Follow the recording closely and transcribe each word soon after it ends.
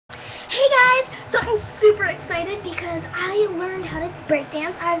guys, so I'm super excited because I learned how to break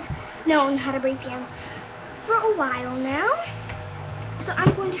dance. I've known how to break dance for a while now. So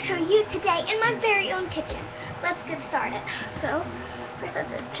I'm going to show you today in my very own kitchen. Let's get started. So first let's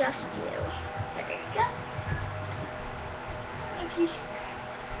adjust you. There you go. Okay,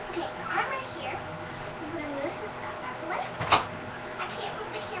 so I'm right here. I'm going to move some stuff out of the way. I can't move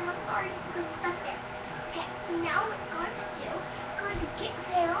the camera, sorry, because it's stuck there. Okay, so now what I'm going to do is going to get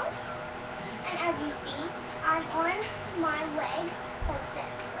down, and as you see, I'm on my leg like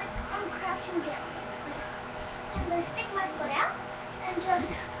this. Like I'm crouching down. I'm going to stick my foot out and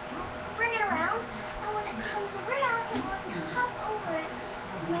just bring it around, and when it comes around, I'm going to hop over it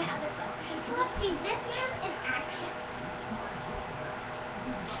with my other foot. So let's see this man in action.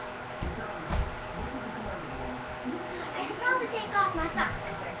 I should probably take off my socks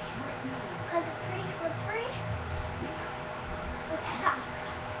first, because it's pretty slippery with socks.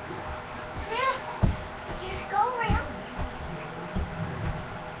 Now, you just go around,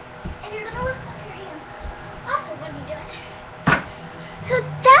 and you're going to lift up your hands. Also, when you do it. So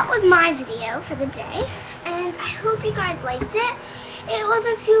that was my video for the day, and I hope you guys liked it. It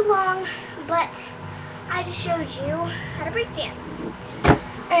wasn't too long, but I just showed you how to break dance.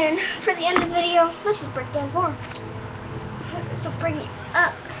 And for the end of the video, let's just break dance more. So bring it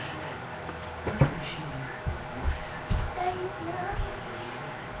up.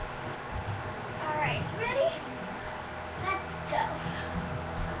 Alright, ready? Let's go.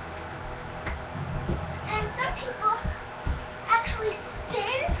 And some people actually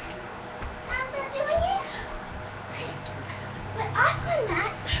spin as they're doing it. But I find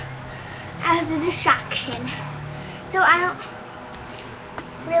that as a distraction. So I don't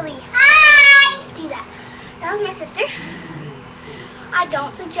really do that. That was my sister. I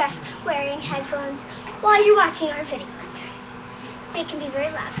don't suggest wearing headphones while you're watching our videos. They can be very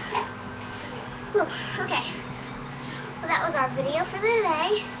loud. Whew, okay. Well, that was our video for the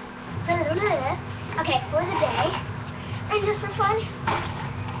day. Okay, for the day. And just for fun,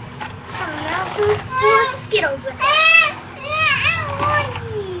 some Mountain Dew Skittles with it.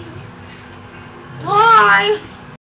 Why?